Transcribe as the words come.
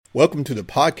Welcome to the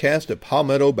podcast of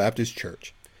Palmetto Baptist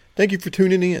Church. Thank you for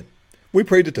tuning in. We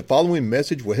pray that the following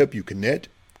message will help you connect,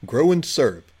 grow, and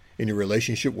serve in your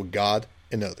relationship with God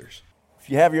and others. If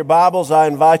you have your Bibles, I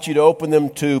invite you to open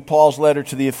them to Paul's letter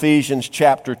to the Ephesians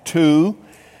chapter 2.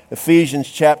 Ephesians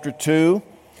chapter 2.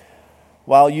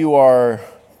 While you are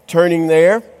turning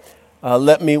there,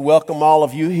 let me welcome all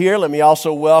of you here. Let me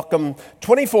also welcome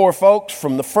 24 folks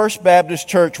from the First Baptist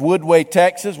Church, Woodway,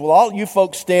 Texas. Will all you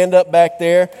folks stand up back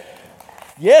there?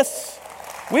 Yes,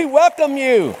 we welcome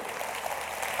you.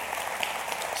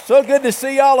 So good to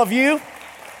see all of you.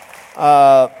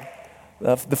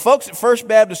 The folks at First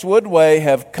Baptist Woodway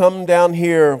have come down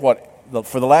here,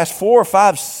 for the last 4 or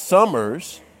 5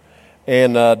 summers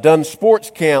and done sports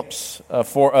camps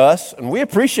for us. And we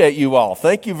appreciate you all.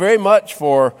 Thank you very much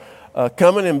for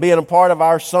coming and being a part of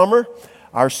our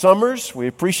summers. We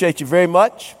appreciate you very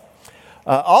much.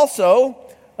 Also,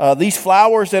 these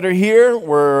flowers that are here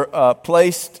were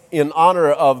placed in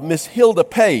honor of Miss Hilda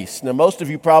Pace. Now, most of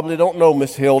you probably don't know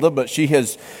Miss Hilda, but she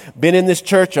has been in this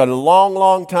church a long,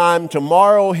 long time.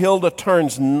 Tomorrow, Hilda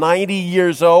turns 90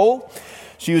 years old.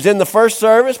 She was in the first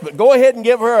service, but go ahead and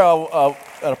give her an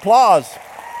applause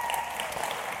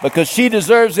because she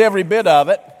deserves every bit of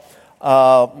it.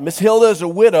 Miss Hilda is a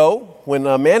widow. When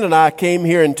Amanda and I came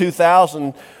here in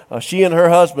 2000, she and her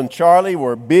husband Charlie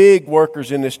were big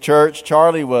workers in this church.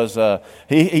 Charlie was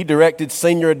he directed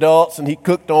senior adults and he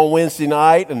cooked on Wednesday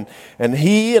night. And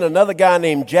he and another guy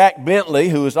named Jack Bentley,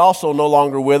 who is also no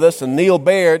longer with us, and Neil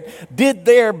Baird did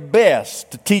their best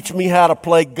to teach me how to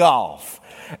play golf.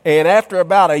 And after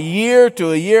about a year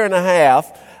to a year and a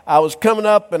half, I was coming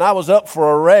up and I was up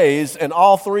for a raise, and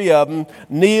all 3 of them,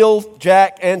 Neil,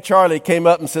 Jack, and Charlie, came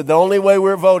up and said, the only way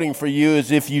we're voting for you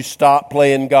is if you stop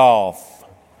playing golf.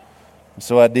 And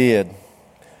so I did.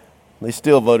 They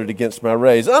still voted against my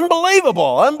raise.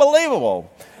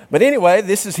 Unbelievable. But anyway,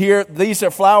 these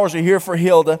flowers are here for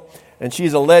Hilda, and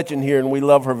she's a legend here, and we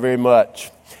love her very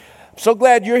much. I'm so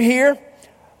glad you're here.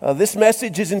 This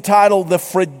message is entitled The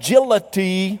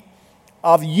Fragility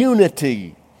of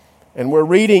Unity. And we're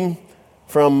reading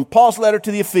from Paul's letter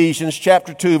to the Ephesians,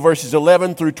 chapter 2, verses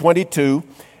 11 through 22.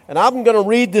 And I'm going to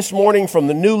read this morning from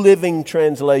the New Living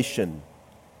Translation.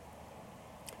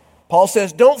 Paul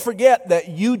says, don't forget that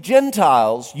you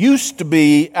Gentiles used to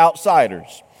be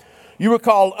outsiders. You were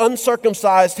called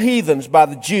uncircumcised heathens by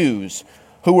the Jews,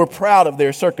 who were proud of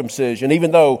their circumcision,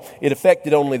 even though it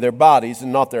affected only their bodies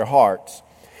and not their hearts.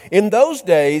 In those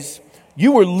days,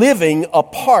 you were living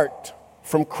apart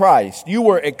from Christ. You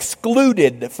were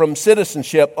excluded from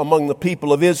citizenship among the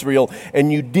people of Israel,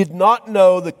 and you did not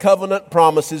know the covenant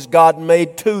promises God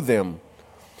made to them.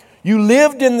 You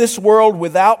lived in this world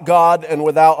without God and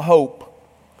without hope.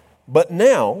 But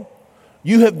now,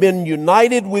 you have been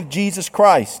united with Jesus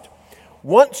Christ.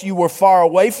 Once you were far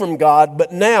away from God,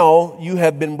 but now you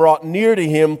have been brought near to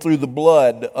Him through the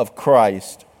blood of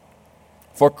Christ.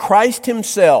 For Christ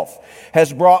Himself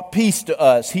has brought peace to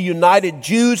us. He united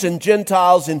Jews and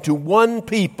Gentiles into one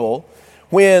people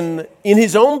when, in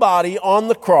His own body on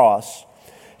the cross,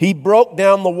 He broke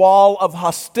down the wall of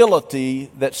hostility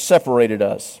that separated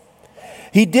us.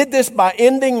 He did this by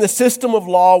ending the system of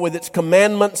law with its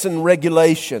commandments and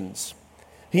regulations.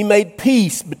 He made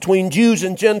peace between Jews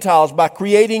and Gentiles by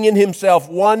creating in Himself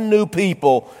one new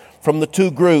people from the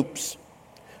 2 groups.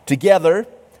 Together,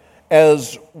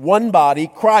 as one body,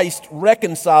 Christ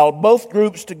reconciled both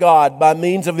groups to God by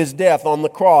means of His death on the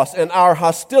cross, and our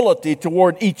hostility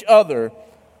toward each other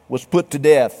was put to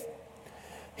death.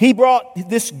 He brought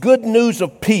this good news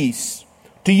of peace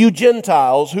to you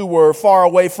Gentiles who were far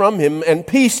away from Him, and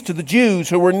peace to the Jews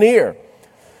who were near.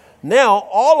 Now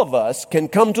all of us can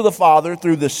come to the Father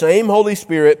through the same Holy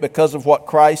Spirit because of what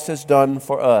Christ has done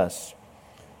for us.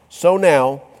 So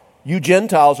now, you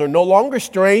Gentiles are no longer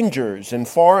strangers and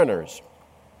foreigners.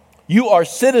 You are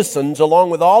citizens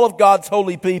along with all of God's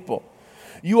holy people.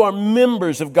 You are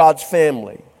members of God's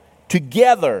family.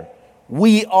 Together,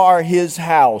 we are His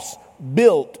house,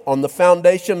 built on the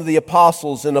foundation of the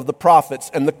apostles and of the prophets,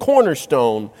 and the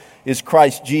cornerstone is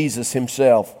Christ Jesus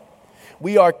Himself.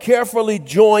 We are carefully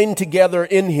joined together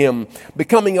in Him,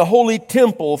 becoming a holy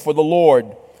temple for the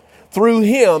Lord. Through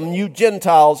Him, you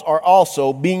Gentiles are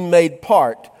also being made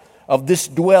part of this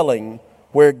dwelling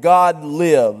where God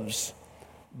lives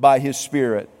by His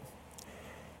Spirit.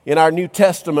 In our New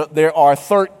Testament, there are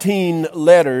 13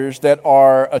 letters that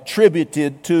are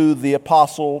attributed to the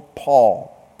Apostle Paul.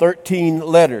 13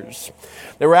 letters.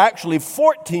 There were actually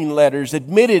 14 letters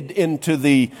admitted into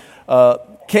the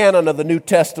canon of the New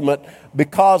Testament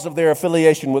because of their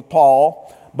affiliation with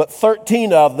Paul, but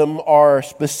 13 of them are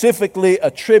specifically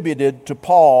attributed to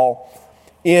Paul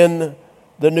in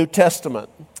the New Testament.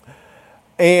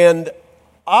 And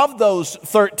of those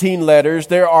 13 letters,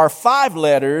 there are 5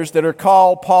 letters that are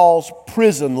called Paul's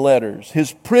prison letters,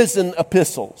 his prison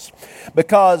epistles,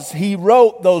 because he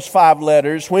wrote those 5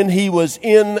 letters when he was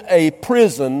in a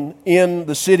prison in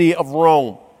the city of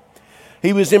Rome.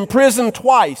 He was imprisoned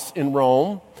twice in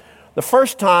Rome. The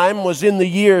first time was in the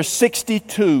year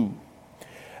 62.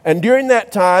 And during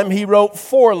that time, he wrote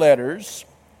 4 letters.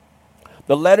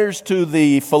 The letters to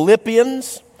the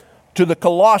Philippians, to the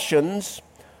Colossians,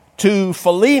 to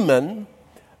Philemon,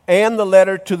 and the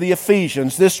letter to the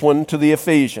Ephesians, this one to the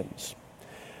Ephesians.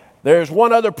 There's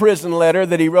one other prison letter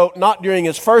that he wrote not during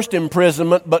his first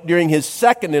imprisonment, but during his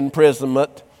second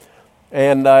imprisonment.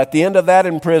 And at the end of that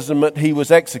imprisonment, he was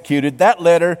executed. That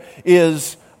letter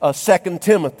is 2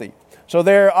 Timothy. So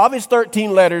there, of his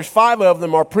 13 letters, 5 of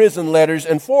them are prison letters,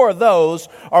 and 4 of those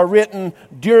are written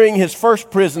during his first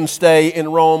prison stay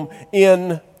in Rome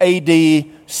in AD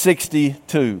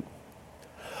 62.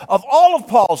 Of all of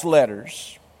Paul's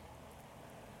letters,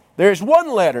 there's one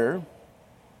letter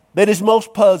that is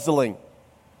most puzzling.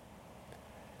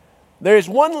 There is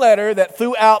one letter that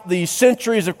throughout the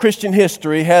centuries of Christian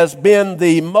history has been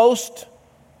the most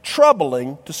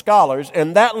troubling to scholars,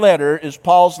 and that letter is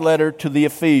Paul's letter to the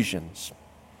Ephesians.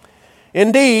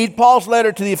 Indeed, Paul's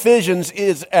letter to the Ephesians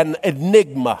is an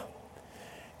enigma.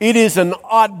 It is an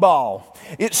oddball.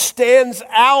 It stands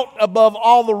out above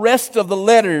all the rest of the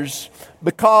letters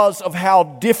because of how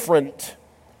different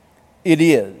it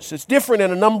is. It's different in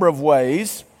a number of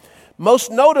ways.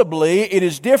 Most notably, it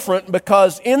is different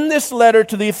because in this letter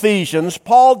to the Ephesians,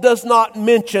 Paul does not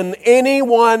mention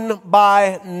anyone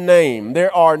by name.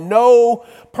 There are no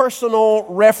personal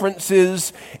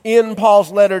references in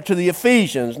Paul's letter to the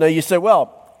Ephesians. Now you say,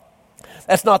 well,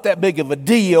 that's not that big of a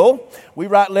deal. We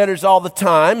write letters all the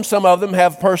time. Some of them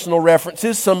have personal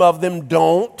references, some of them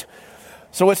don't.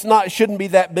 So it shouldn't be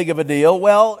that big of a deal.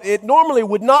 Well, it normally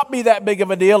would not be that big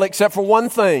of a deal except for one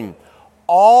thing.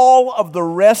 All of the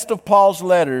rest of Paul's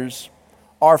letters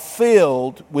are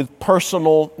filled with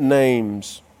personal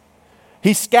names.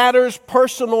 He scatters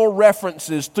personal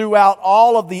references throughout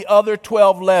all of the other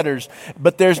 12 letters,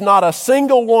 but there's not a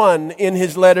single one in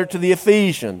his letter to the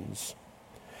Ephesians.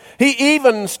 He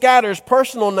even scatters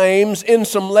personal names in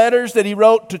some letters that he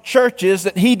wrote to churches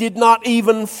that he did not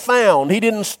even found. He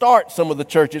didn't start some of the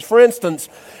churches. For instance,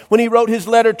 when he wrote his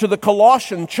letter to the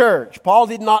Colossian church, Paul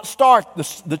did not start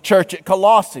the church at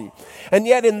Colossae. And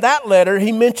yet in that letter,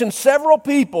 he mentioned several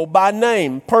people by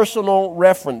name, personal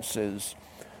references.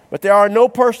 But there are no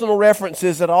personal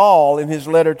references at all in his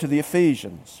letter to the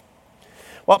Ephesians.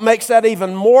 What makes that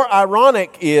even more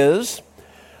ironic is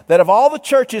that of all the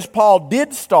churches Paul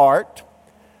did start,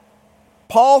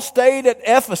 Paul stayed at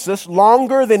Ephesus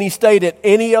longer than he stayed at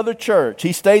any other church.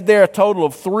 He stayed there a total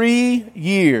of 3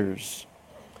 years.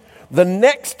 The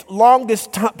next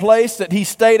longest place that he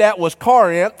stayed at was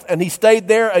Corinth, and he stayed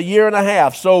there a year and a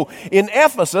half. So in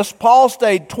Ephesus, Paul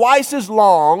stayed twice as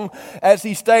long as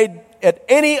he stayed at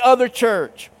any other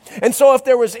church. And so if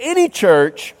there was any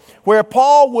church where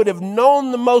Paul would have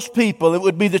known the most people, it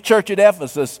would be the church at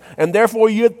Ephesus. And therefore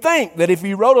you'd think that if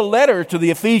he wrote a letter to the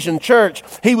Ephesian church,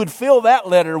 he would fill that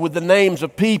letter with the names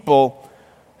of people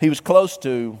he was close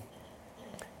to.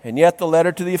 And yet the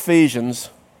letter to the Ephesians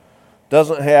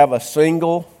doesn't have a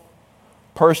single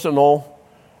personal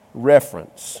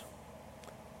reference.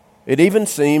 It even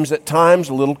seems at times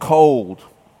a little cold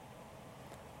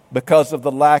because of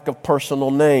the lack of personal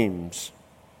names.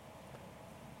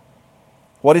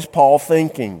 What is Paul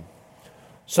thinking?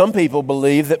 Some people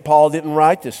believe that Paul didn't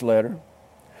write this letter.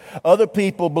 Other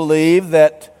people believe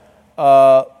that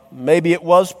maybe it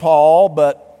was Paul,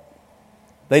 but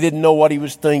they didn't know what he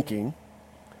was thinking.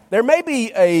 There may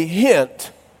be a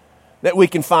hint that we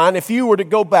can find. If you were to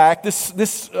go back,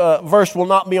 this verse will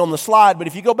not be on the slide, but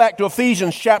if you go back to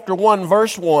Ephesians chapter 1,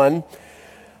 verse 1,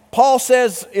 Paul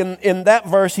says in that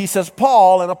verse, he says,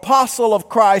 Paul, an apostle of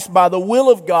Christ by the will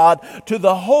of God, to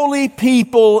the holy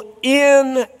people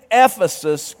in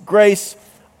Ephesus, grace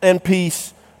and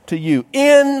peace to you.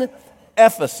 In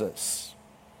Ephesus.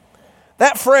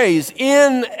 That phrase,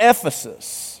 in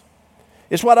Ephesus,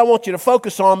 is what I want you to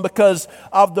focus on because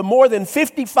of the more than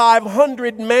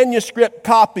 5,500 manuscript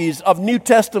copies of New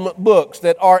Testament books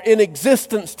that are in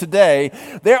existence today.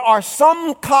 There are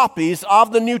some copies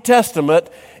of the New Testament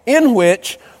in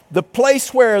which the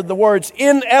place where the words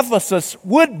in Ephesus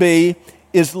would be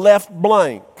is left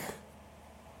blank.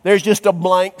 There's just a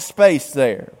blank space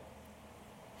there.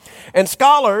 And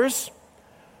scholars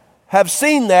have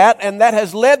seen that, and that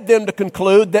has led them to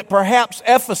conclude that perhaps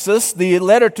Ephesus, the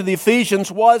letter to the Ephesians,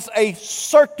 was a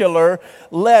circular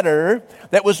letter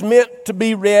that was meant to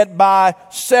be read by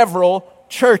several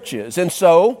churches. And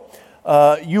so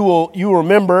you will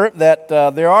remember that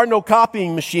there are no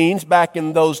copying machines back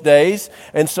in those days.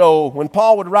 And so when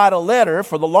Paul would write a letter,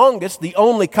 for the longest, the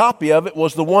only copy of it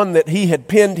was the one that he had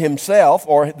penned himself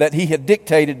or that he had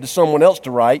dictated to someone else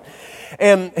to write.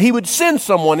 And he would send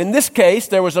someone. In this case,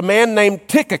 there was a man named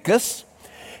Tychicus.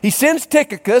 He sends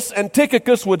Tychicus, and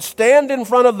Tychicus would stand in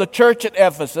front of the church at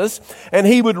Ephesus, and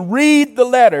he would read the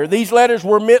letter. These letters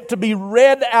were meant to be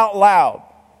read out loud.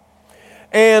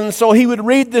 And so he would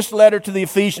read this letter to the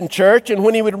Ephesian church, and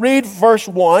when he would read verse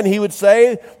 1, he would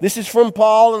say, "This is from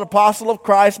Paul, an apostle of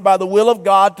Christ, by the will of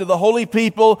God, to the holy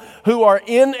people who are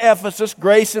in Ephesus,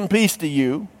 grace and peace to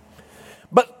you."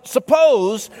 But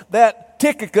suppose that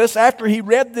Tychicus, after he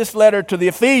read this letter to the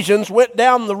Ephesians, went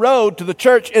down the road to the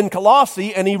church in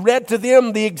Colossae, and he read to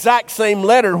them the exact same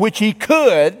letter, which he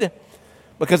could,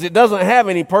 because it doesn't have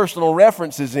any personal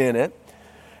references in it.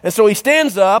 And so he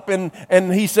stands up and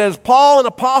he says, "Paul, an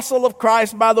apostle of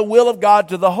Christ by the will of God,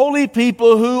 to the holy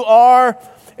people who are,"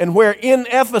 and where in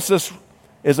Ephesus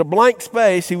is a blank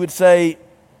space, he would say,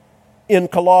 "in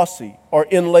Colossae," or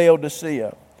 "in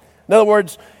Laodicea." In other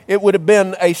words, it would have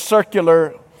been a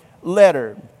circular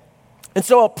letter. And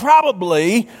so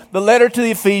probably the letter to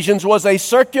the Ephesians was a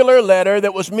circular letter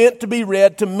that was meant to be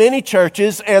read to many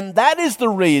churches, and that is the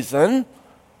reason,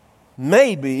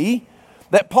 maybe,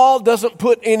 that Paul doesn't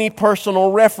put any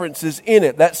personal references in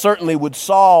it. That certainly would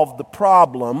solve the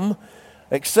problem,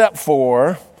 except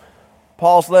for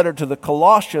Paul's letter to the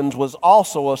Colossians was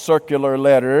also a circular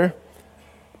letter.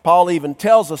 Paul even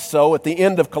tells us so at the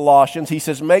end of Colossians. He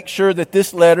says, make sure that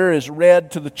this letter is read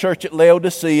to the church at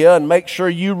Laodicea, and make sure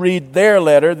you read their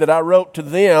letter that I wrote to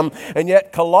them. And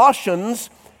yet Colossians,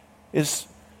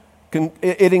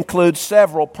 it includes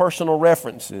several personal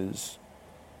references.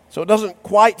 So it doesn't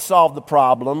quite solve the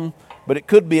problem, but it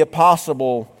could be a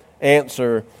possible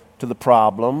answer to the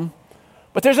problem.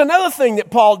 But there's another thing that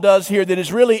Paul does here that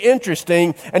is really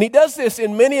interesting, and he does this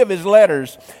in many of his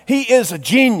letters. He is a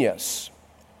genius.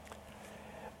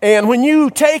 And when you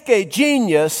take a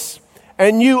genius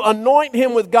and you anoint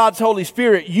him with God's Holy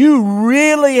Spirit, you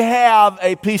really have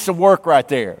a piece of work right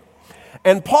there.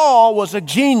 And Paul was a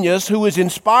genius who was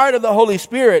inspired of the Holy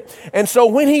Spirit. And so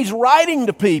when he's writing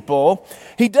to people,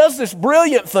 he does this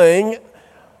brilliant thing.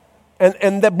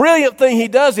 And the brilliant thing he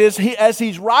does is, as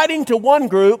he's writing to one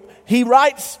group, he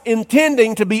writes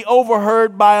intending to be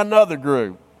overheard by another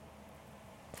group.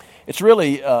 It's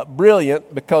really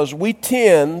brilliant because we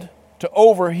tend to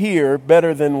overhear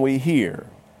better than we hear.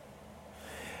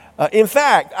 In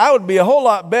fact, I would be a whole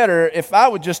lot better if I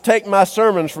would just take my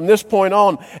sermons from this point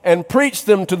on and preach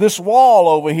them to this wall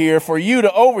over here for you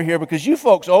to overhear, because you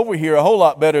folks overhear a whole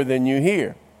lot better than you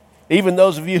hear. Even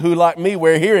those of you who, like me,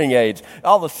 wear hearing aids,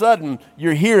 all of a sudden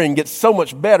your hearing gets so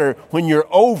much better when you're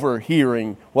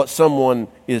overhearing what someone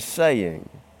is saying.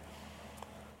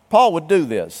 Paul would do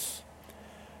this.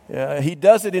 He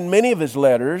does it in many of his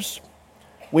letters.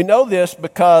 We know this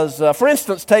because, for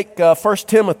instance, take 1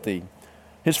 Timothy.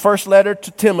 His first letter to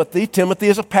Timothy. Timothy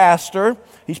is a pastor.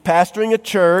 He's pastoring a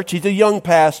church. He's a young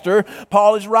pastor.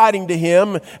 Paul is writing to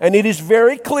him, and it is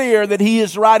very clear that he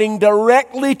is writing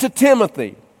directly to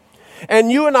Timothy.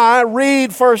 And you and I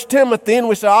read 1 Timothy, and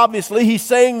we say, obviously, he's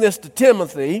saying this to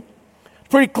Timothy. It's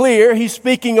pretty clear he's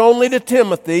speaking only to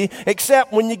Timothy,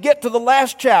 except when you get to the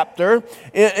last chapter,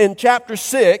 in chapter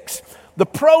 6, the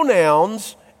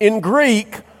pronouns in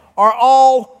Greek are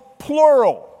all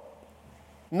plural,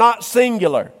 not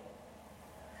singular.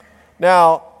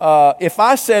 Now, if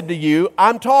I said to you,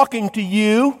 I'm talking to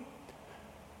you,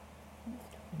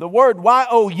 the word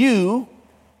Y-O-U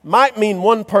might mean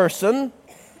one person,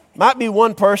 might be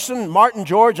one person. Martin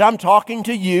George, I'm talking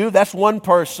to you, that's one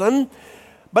person.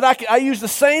 But I use the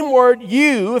same word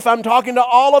you if I'm talking to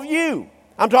all of you.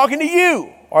 I'm talking to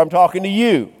you, or I'm talking to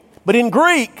you. But in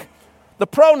Greek, the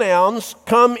pronouns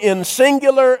come in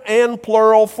singular and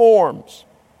plural forms.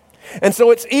 And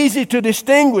so it's easy to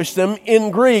distinguish them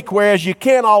in Greek, whereas you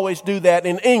can't always do that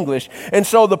in English. And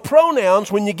so the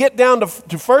pronouns, when you get down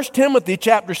to 1 Timothy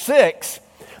chapter 6,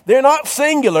 they're not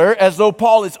singular as though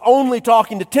Paul is only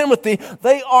talking to Timothy.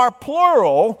 They are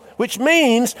plural, which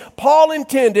means Paul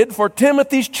intended for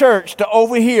Timothy's church to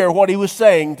overhear what he was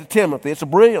saying to Timothy. It's a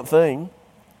brilliant thing.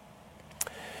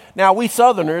 Now, we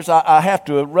Southerners, I have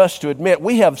to rush to admit,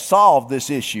 we have solved this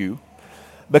issue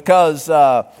because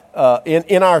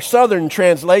in our southern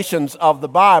translations of the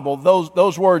Bible,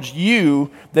 those words "you"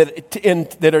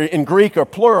 that are in Greek are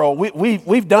plural.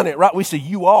 We've done it right. We say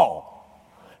 "you all,"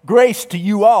 grace to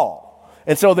you all,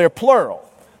 and so they're plural.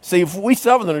 See, if we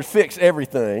Southerners fix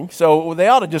everything, so they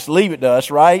ought to just leave it to us,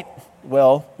 right?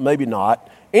 Well, maybe not.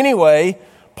 Anyway,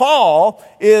 Paul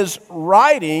is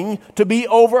writing to be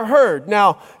overheard.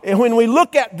 Now, when we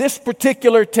look at this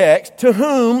particular text, to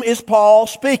whom is Paul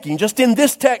speaking? Just in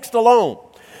this text alone.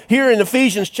 Here in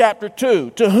Ephesians chapter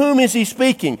 2, to whom is he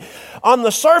speaking? On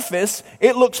the surface,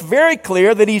 it looks very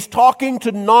clear that he's talking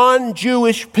to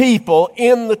non-Jewish people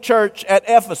in the church at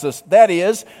Ephesus. That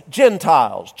is,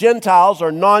 Gentiles. Gentiles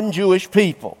are non-Jewish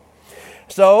people.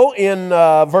 So in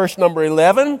verse number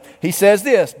 11, he says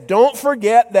this, "Don't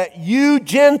forget that you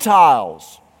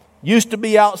Gentiles used to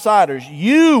be outsiders.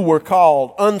 You were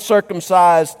called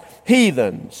uncircumcised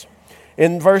heathens."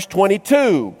 In verse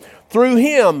 22, "Through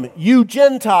him, you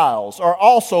Gentiles are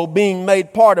also being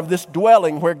made part of this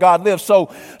dwelling where God lives." So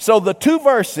the two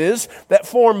verses that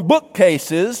form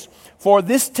bookcases for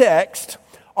this text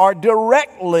are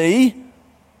directly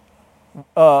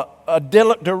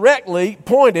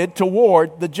pointed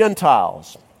toward the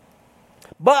Gentiles.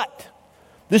 But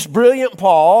this brilliant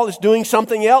Paul is doing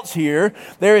something else here.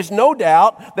 There is no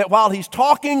doubt that while he's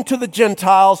talking to the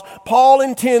Gentiles, Paul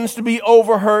intends to be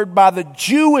overheard by the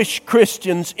Jewish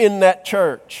Christians in that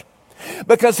church.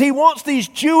 Because he wants these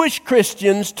Jewish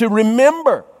Christians to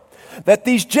remember that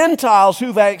these Gentiles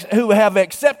who have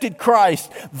accepted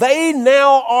Christ, they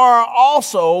now are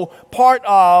also part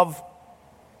of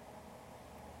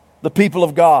the people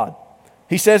of God.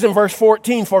 He says in verse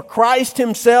 14, "For Christ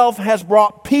himself has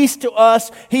brought peace to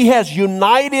us. He has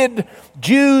united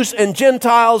Jews and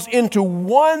Gentiles into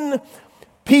one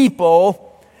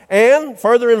people." And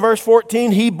further in verse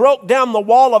 14, he broke down the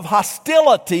wall of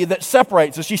hostility that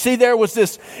separates us. You see, there was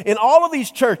this, in all of these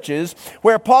churches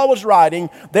where Paul was writing,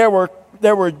 there were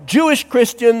Jewish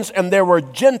Christians and there were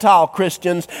Gentile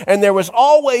Christians, and there was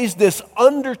always this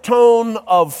undertone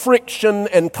of friction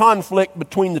and conflict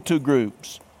between the two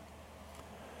groups.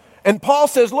 And Paul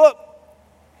says, look,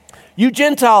 you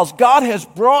Gentiles, God has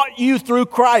brought you through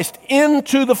Christ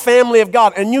into the family of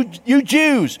God. And you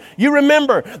Jews, you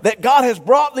remember that God has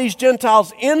brought these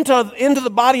Gentiles into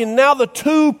the body, and now the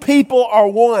two people are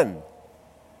one.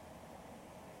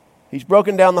 He's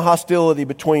broken down the hostility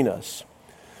between us.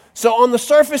 So on the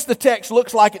surface, the text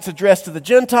looks like it's addressed to the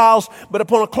Gentiles, but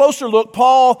upon a closer look,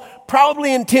 Paul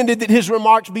probably intended that his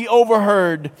remarks be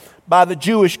overheard by the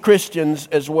Jewish Christians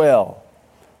as well.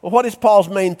 Well, what is Paul's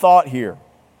main thought here?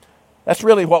 That's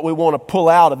really what we want to pull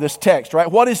out of this text,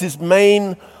 right? What is his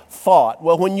main thought?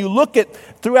 Well, when you look at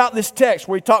throughout this text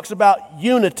where he talks about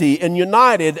unity and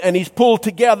united, and he's pulled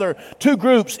together two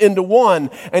groups into one,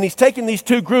 and he's taken these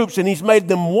two groups and he's made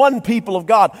them one people of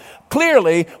God.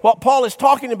 Clearly, what Paul is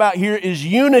talking about here is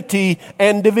unity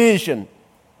and division.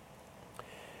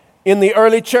 In the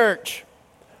early church,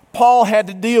 Paul had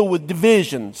to deal with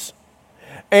divisions,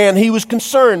 and he was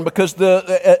concerned because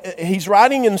he's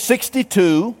writing in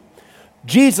 62.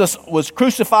 Jesus was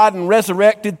crucified and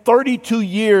resurrected 32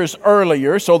 years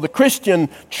earlier, so the Christian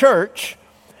church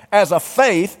as a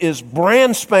faith is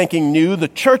brand spanking new. The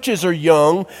churches are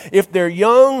young. If they're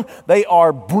young, they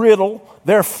are brittle,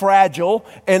 they're fragile,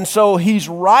 and so he's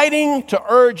writing to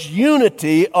urge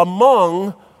unity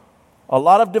among a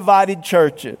lot of divided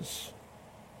churches.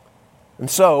 And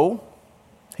so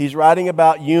he's writing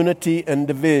about unity and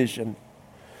division,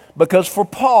 because for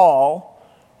Paul,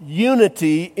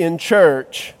 unity in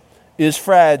church is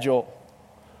fragile.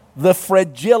 The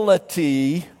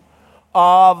fragility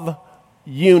of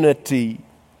unity.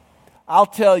 I'll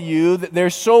tell you that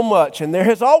there's so much, and there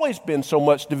has always been so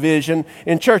much division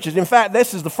in churches. In fact,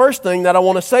 this is the first thing that I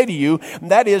want to say to you,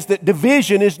 and that is that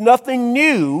division is nothing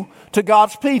new to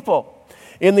God's people.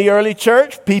 In the early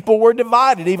church, people were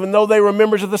divided, even though they were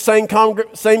members of the same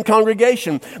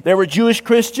congregation. There were Jewish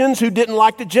Christians who didn't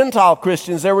like the Gentile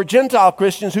Christians. There were Gentile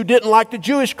Christians who didn't like the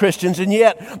Jewish Christians, and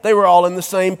yet they were all in the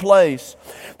same place.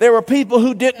 There were people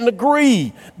who didn't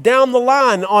agree down the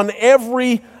line on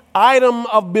every item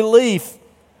of belief,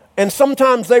 and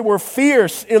sometimes they were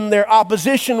fierce in their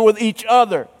opposition with each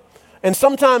other. And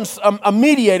sometimes a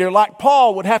mediator like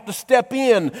Paul would have to step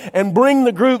in and bring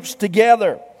the groups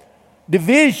together.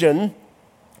 Division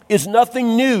is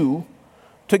nothing new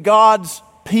to God's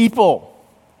people.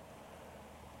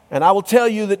 And I will tell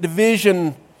you that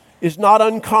division is not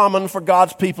uncommon for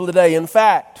God's people today. In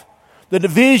fact, the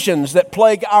divisions that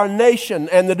plague our nation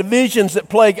and the divisions that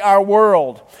plague our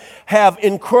world have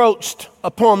encroached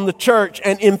upon the church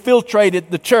and infiltrated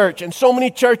the church. And so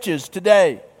many churches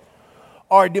today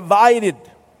are divided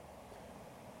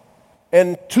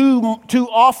and too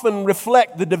often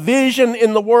reflect the division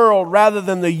in the world rather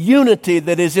than the unity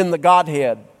that is in the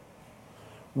Godhead.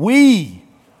 We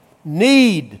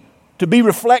need to be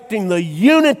reflecting the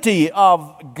unity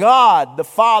of God, the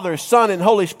Father, Son, and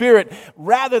Holy Spirit,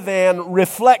 rather than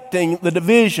reflecting the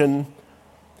division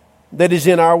that is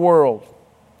in our world.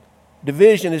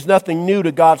 Division is nothing new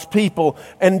to God's people,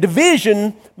 and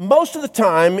division, most of the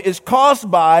time, is caused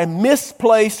by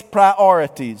misplaced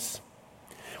priorities.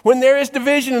 When there is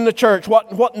division in the church,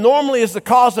 what normally is the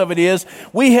cause of it is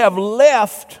we have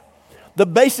left the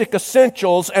basic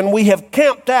essentials and we have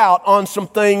camped out on some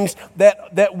things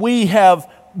that we have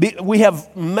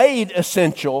made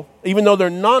essential, even though they're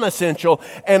non-essential,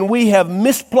 and we have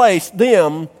misplaced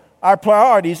them, our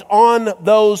priorities, on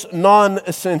those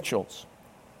non-essentials.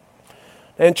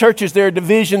 In churches, there are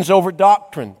divisions over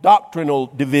doctrine, doctrinal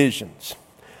divisions.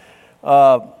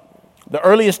 The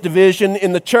earliest division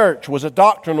in the church was a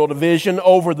doctrinal division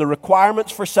over the requirements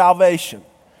for salvation.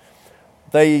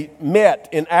 They met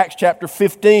in Acts chapter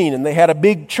 15, and they had a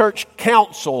big church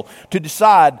council to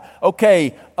decide,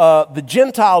 okay, the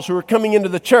Gentiles who are coming into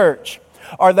the church,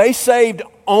 are they saved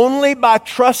only by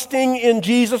trusting in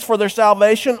Jesus for their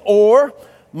salvation, or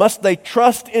must they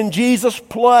trust in Jesus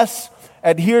plus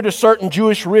adhere to certain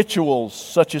Jewish rituals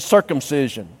such as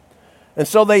circumcision? And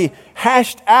so they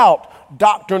hashed out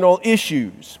doctrinal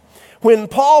issues. When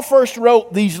Paul first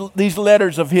wrote these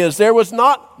letters of his, there was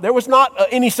not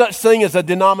any such thing as a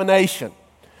denomination.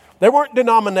 There weren't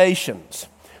denominations.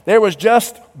 There was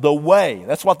just the way.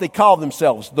 That's what they called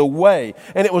themselves, the way.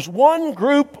 And it was one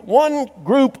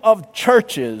group of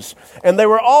churches, and they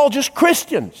were all just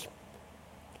Christians.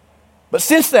 But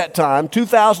since that time,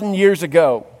 2,000 years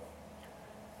ago,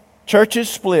 churches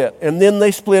split, and then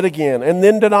they split again, and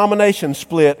then denominations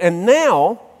split, and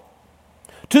now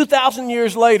 2,000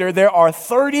 years later, there are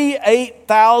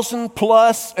 38,000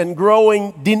 plus and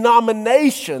growing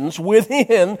denominations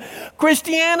within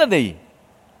Christianity.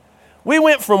 We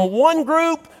went from one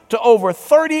group to over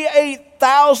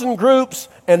 38,000 groups,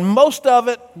 and most of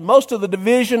the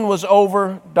division was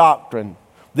over doctrine.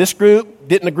 This group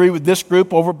didn't agree with this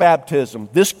group over baptism.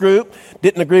 This group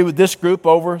didn't agree with this group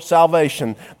over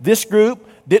salvation. This group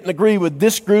didn't agree with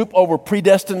this group over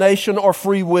predestination or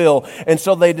free will. And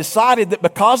so they decided that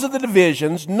because of the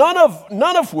divisions, none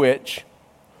of which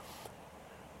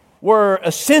were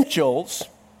essentials,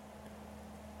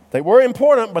 they were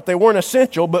important, but they weren't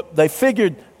essential, but they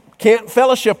figured can't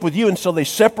fellowship with you, and so they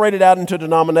separated out into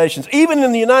denominations. Even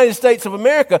in the United States of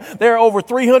America, there are over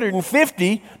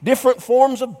 350 different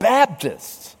forms of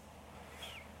Baptists.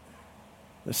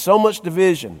 There's so much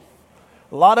division.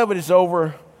 A lot of it is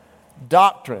over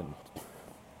doctrine.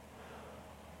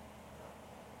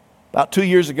 About 2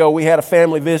 years ago, we had a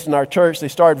family visit our church. They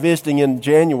started visiting in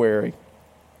January.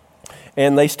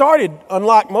 And they started,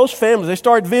 unlike most families, they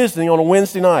started visiting on a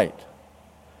Wednesday night.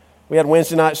 We had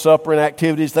Wednesday night supper and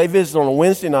activities. They visited on a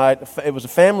Wednesday night. It was a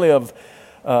family of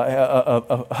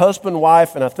a husband,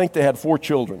 wife, and I think they had 4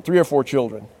 children, 3 or 4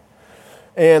 children.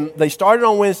 And they started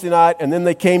on Wednesday night, and then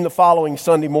they came the following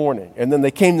Sunday morning. And then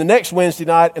they came the next Wednesday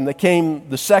night, and they came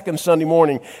the second Sunday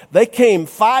morning. They came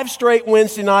 5 straight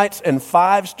Wednesday nights and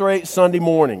 5 straight Sunday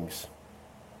mornings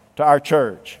to our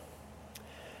church.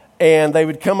 And they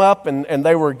would come up, and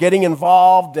they were getting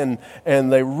involved, and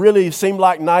they really seemed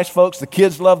like nice folks. The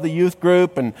kids loved the youth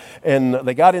group, and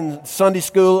they got in Sunday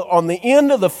school. On the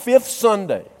end of the 5th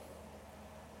Sunday,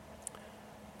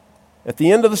 at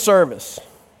the end of the service,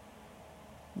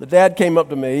 the dad came up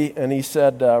to me and he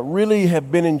said, really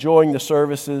have been enjoying the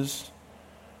services.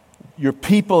 Your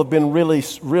people have been really,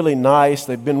 really nice.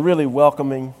 They've been really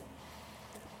welcoming.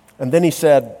 And then he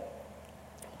said,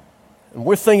 and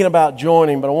we're thinking about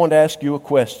joining, but I wanted to ask you a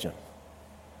question.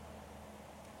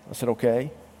 I said,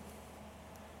 okay.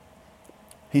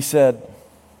 He said,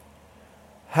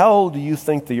 how old do you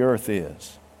think the earth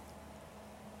is?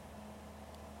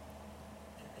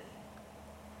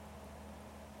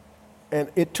 And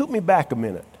it took me back a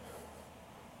minute.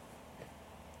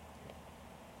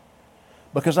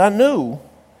 Because I knew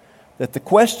that the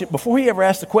question, before he ever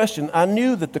asked the question, I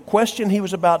knew that the question he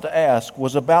was about to ask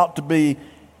was about to be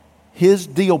his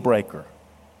deal breaker,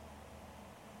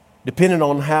 depending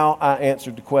on how I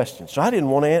answered the question. So I didn't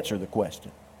want to answer the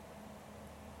question.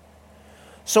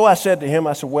 So I said to him,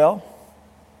 I said, well,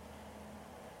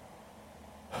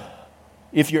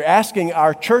 if you're asking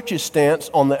our church's stance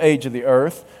on the age of the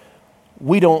earth,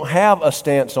 we don't have a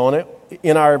stance on it.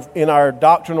 In our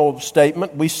doctrinal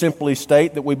statement, we simply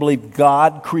state that we believe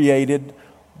God created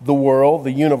the world,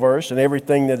 the universe, and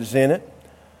everything that is in it.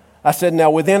 I said,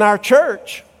 now within our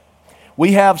church,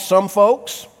 We have some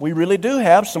folks, we really do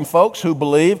have some folks who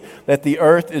believe that the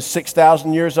earth is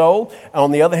 6,000 years old.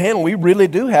 On the other hand, we really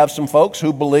do have some folks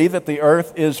who believe that the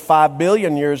earth is 5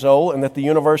 billion years old and that the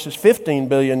universe is 15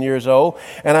 billion years old.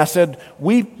 And I said,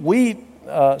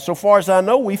 so far as I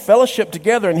know, we fellowship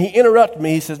together. And he interrupted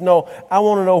me. He says, no, I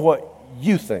want to know what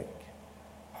you think.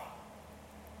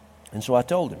 And so I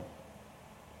told him.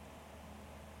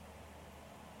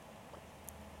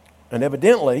 And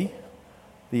evidently,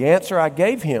 the answer I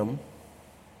gave him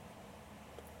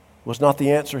was not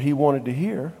the answer he wanted to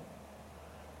hear.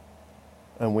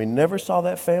 And we never saw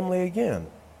that family again.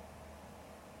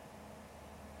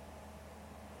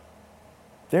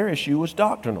 Their issue was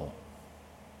doctrinal.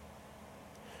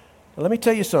 Now, let me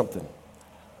tell you something.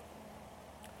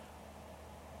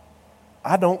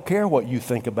 I don't care what you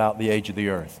think about the age of the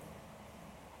earth.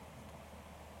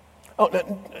 Oh,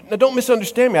 now don't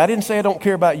misunderstand me. I didn't say I don't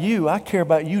care about you. I care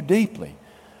about you deeply.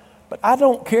 But I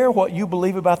don't care what you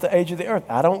believe about the age of the earth.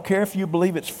 I don't care if you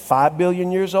believe it's 5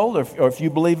 billion years old or if you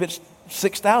believe it's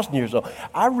 6,000 years old.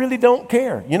 I really don't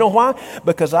care. You know why?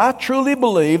 Because I truly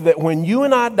believe that when you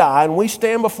and I die and we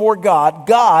stand before God,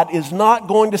 God is not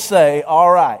going to say,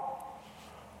 all right,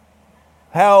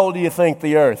 how old do you think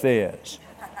the earth is?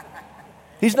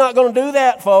 He's not going to do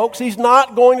that, folks. He's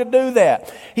not going to do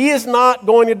that. He is not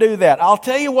going to do that. I'll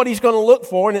tell you what he's going to look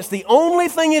for, and it's the only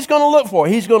thing he's going to look for.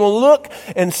 He's going to look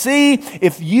and see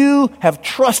if you have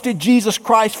trusted Jesus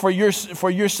Christ for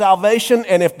your salvation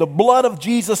and if the blood of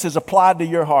Jesus is applied to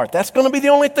your heart. That's going to be the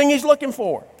only thing he's looking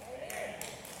for.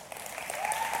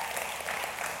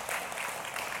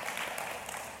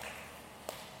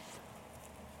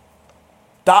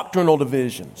 Doctrinal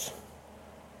divisions.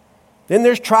 Then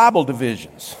there's tribal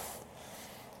divisions.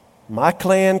 My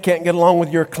clan can't get along with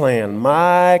your clan.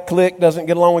 My clique doesn't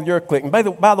get along with your clique. And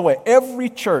by the way, every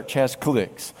church has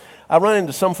cliques. I run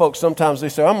into some folks sometimes, they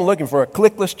say, I'm looking for a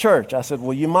cliqueless church. I said,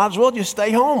 well, you might as well just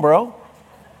stay home, bro.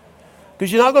 Because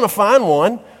you're not going to find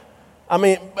one. I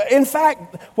mean, in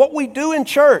fact, what we do in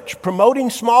church, promoting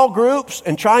small groups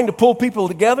and trying to pull people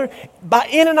together, by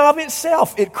in and of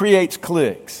itself, it creates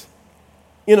cliques.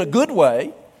 In a good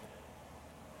way.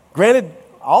 Granted,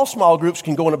 all small groups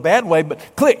can go in a bad way,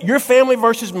 but click, your family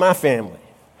versus my family.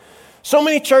 So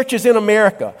many churches in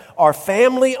America are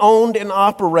family owned and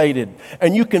operated,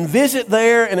 and you can visit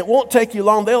there and it won't take you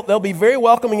long. They'll be very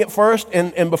welcoming at first,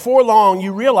 and before long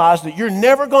you realize that you're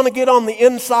never going to get on the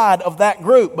inside of that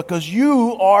group because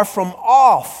you are from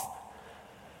off.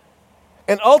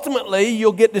 And ultimately,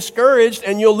 you'll get discouraged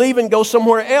and you'll leave and go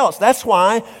somewhere else. That's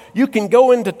why you can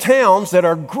go into towns that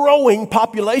are growing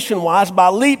population-wise by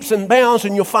leaps and bounds,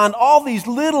 and you'll find all these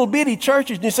little bitty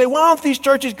churches. And you say, why aren't these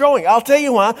churches growing? I'll tell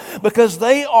you why. Because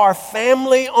they are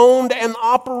family-owned and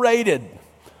operated.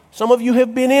 Some of you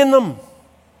have been in them.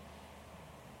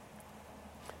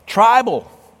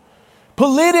 Tribal.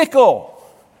 Political.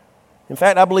 In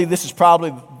fact, I believe this is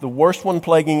probably the worst one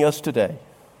plaguing us today.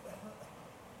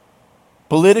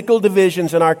 Political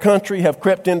divisions in our country have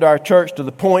crept into our church to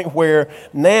the point where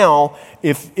now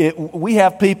we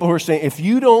have people who are saying, if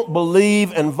you don't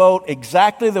believe and vote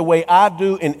exactly the way I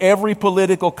do in every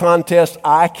political contest,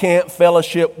 I can't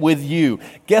fellowship with you.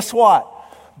 Guess what?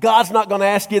 God's not going to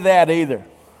ask you that either.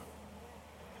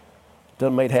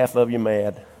 Doesn't make half of you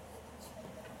mad.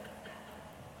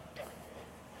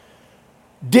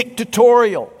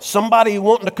 Dictatorial, somebody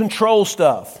wanting to control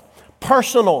stuff.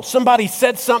 Personal. Somebody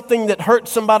said something that hurt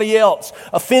somebody else,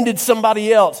 offended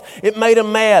somebody else. It made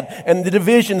them mad, and the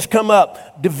divisions come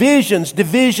up. Divisions.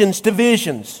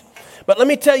 But let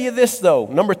me tell you this, though.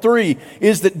 Number 3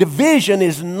 is that division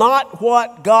is not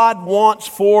what God wants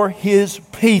for His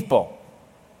people.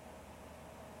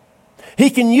 He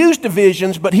can use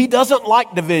divisions, but He doesn't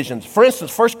like divisions. For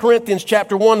instance, 1 Corinthians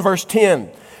chapter 1, verse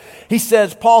 10.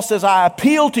 Paul says, I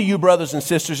appeal to you, brothers and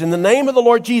sisters, in the name of the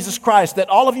Lord Jesus Christ, that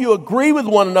all of you agree with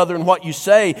one another in what you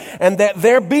say, and that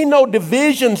there be no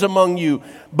divisions among you,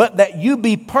 but that you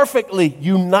be perfectly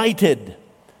united.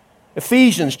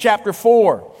 Ephesians chapter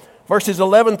 4, verses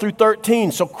 11 through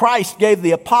 13. So Christ gave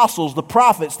the apostles, the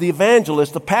prophets, the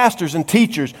evangelists, the pastors, and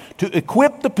teachers to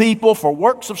equip the people for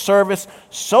works of service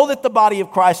so that the body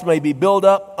of Christ may be built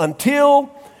up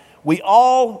until we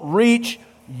all reach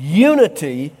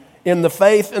unity in the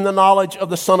faith and the knowledge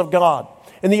of the Son of God.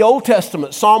 In the Old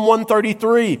Testament, Psalm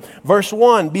 133, verse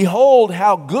 1, behold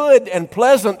how good and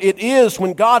pleasant it is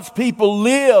when God's people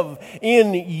live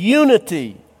in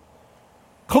unity.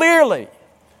 Clearly,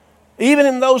 even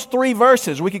in those 3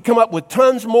 verses, we could come up with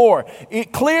tons more.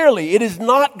 Clearly, it is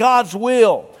not God's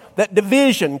will that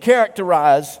division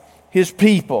characterize His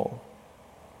people.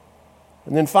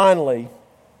 And then finally,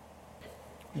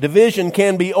 Division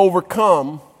can be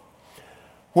overcome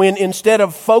when instead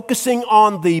of focusing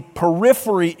on the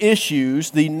periphery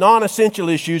issues, the non-essential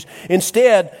issues,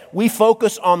 instead we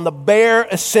focus on the bare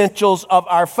essentials of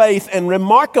our faith. And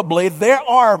remarkably, there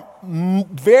are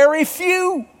very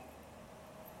few.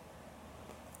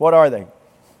 What are they?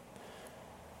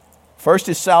 First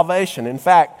is salvation. In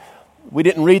fact, we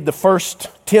didn't read the first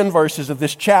 10 verses of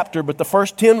this chapter, but the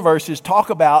first 10 verses talk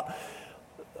about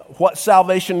what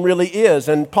salvation really is.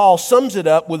 And Paul sums it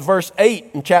up with verse 8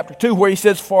 in chapter 2, where he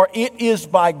says, "For it is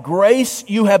by grace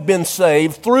you have been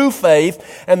saved through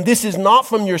faith, and this is not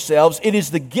from yourselves. It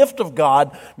is the gift of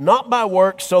God, not by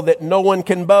works, so that no one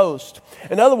can boast."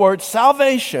 In other words,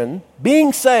 salvation,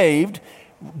 being saved,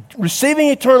 receiving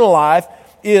eternal life,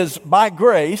 is by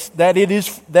grace, that it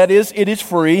is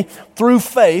free, through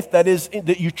faith, that is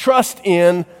that you trust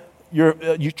in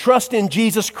you trust in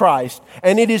Jesus Christ.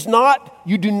 And it is not,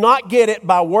 you do not get it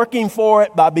by working for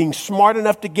it, by being smart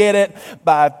enough to get it,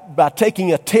 by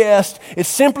taking a test. It's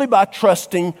simply by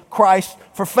trusting Christ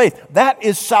for faith. That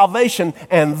is salvation,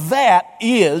 and that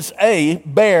is a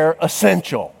bare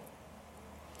essential.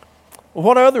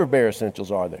 What other bare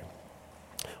essentials are there?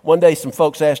 One day some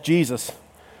folks asked Jesus,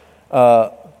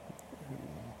 must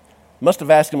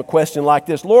have asked him a question like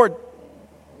this: "Lord,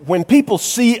 when people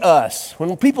see us,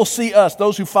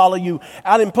 those who follow you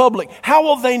out in public, how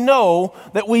will they know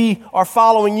that we are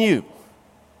following you?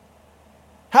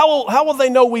 How will they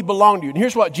know we belong to you?" And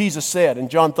here's what Jesus said in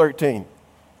John 13.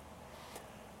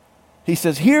 He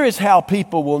says, "Here is how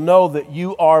people will know that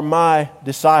you are my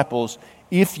disciples,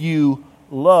 if you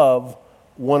love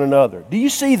one another." Do you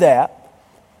see that?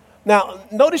 Now,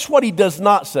 notice what he does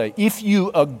not say. If you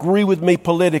agree with me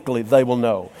politically, they will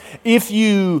know. If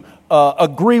you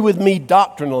agree with me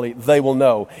doctrinally, they will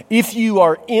know. If you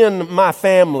are in my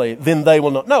family, then they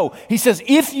will know. No, he says,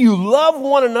 if you love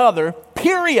one another,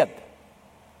 period.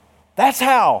 That's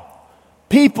how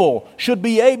people should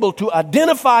be able to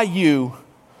identify you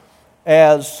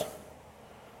as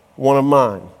one of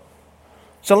mine.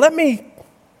 So let me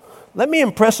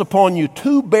impress upon you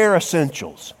two bare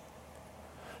essentials: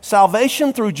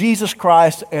 salvation through Jesus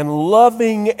Christ and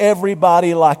loving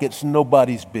everybody like it's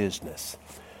nobody's business.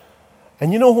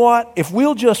 And you know what? If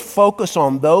we'll just focus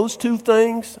on those two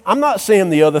things, I'm not saying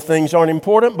the other things aren't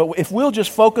important, but if we'll just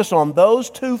focus on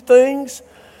those two things,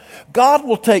 God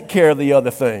will take care of the other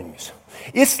things.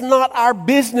 It's not our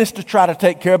business to try to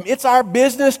take care of them. It's our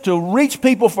business to reach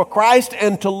people for Christ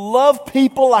and to love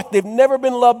people like they've never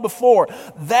been loved before.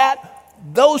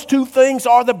 Those two things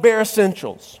are the bare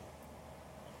essentials.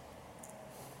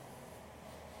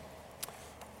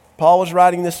 Paul was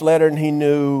writing this letter, and he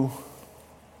knew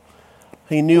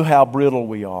how brittle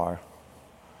we are.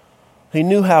 He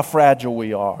knew how fragile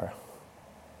we are.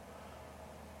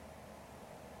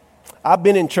 I've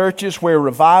been in churches where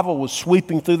revival was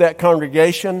sweeping through that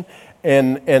congregation,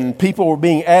 and people were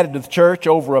being added to the church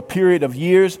over a period of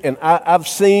years, and I've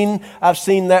seen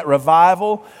that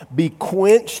revival be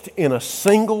quenched in a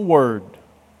single word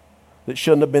that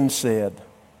shouldn't have been said.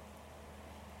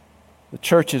 The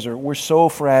churches we're so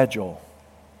fragile.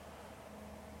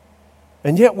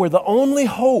 And yet we're the only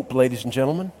hope, ladies and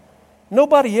gentlemen.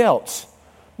 Nobody else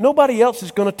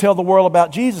is going to tell the world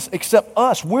about Jesus except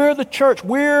us. We're the church.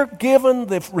 We're given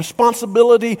the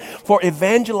responsibility for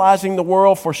evangelizing the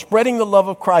world, for spreading the love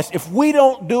of Christ. If we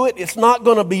don't do it, it's not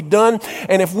going to be done.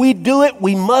 And if we do it,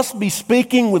 we must be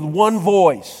speaking with one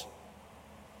voice.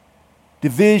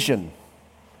 Division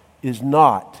is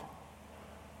not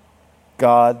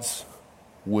God's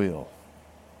will.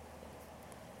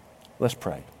 Let's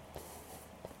pray.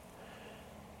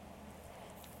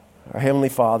 Our Heavenly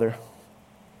Father,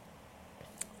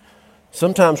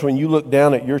 sometimes when you look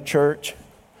down at your church,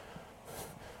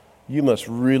 you must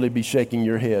really be shaking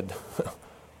your head.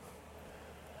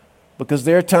 Because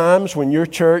there are times when your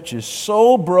church is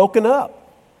so broken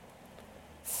up.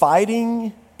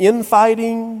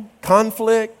 Infighting,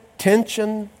 conflict,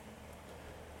 tension.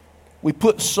 We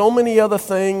put so many other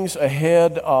things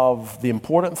ahead of the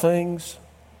important things.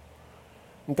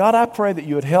 And God, I pray that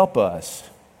you would help us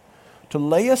to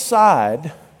lay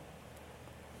aside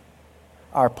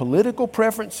our political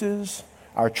preferences,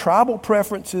 our tribal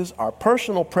preferences, our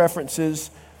personal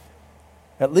preferences,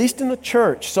 at least in the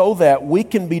church, so that we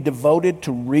can be devoted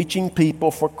to reaching people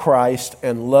for Christ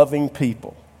and loving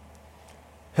people.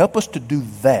 Help us to do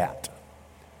that.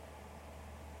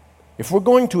 If we're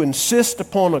going to insist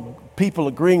upon people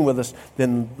agreeing with us,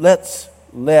 then let's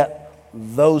let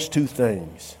those two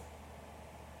things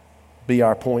be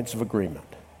our points of agreement.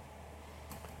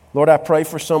 Lord, I pray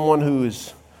for someone who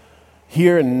is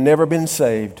here and never been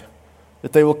saved.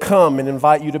 that they will come and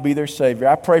invite you to be their Savior.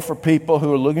 I pray for people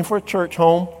who are looking for a church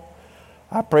home.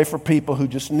 I pray for people who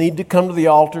just need to come to the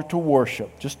altar to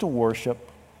worship, just to worship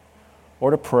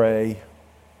or to pray.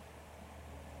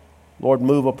 Lord,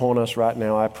 move upon us right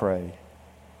now, I pray.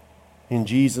 In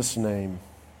Jesus' name,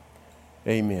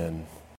 amen.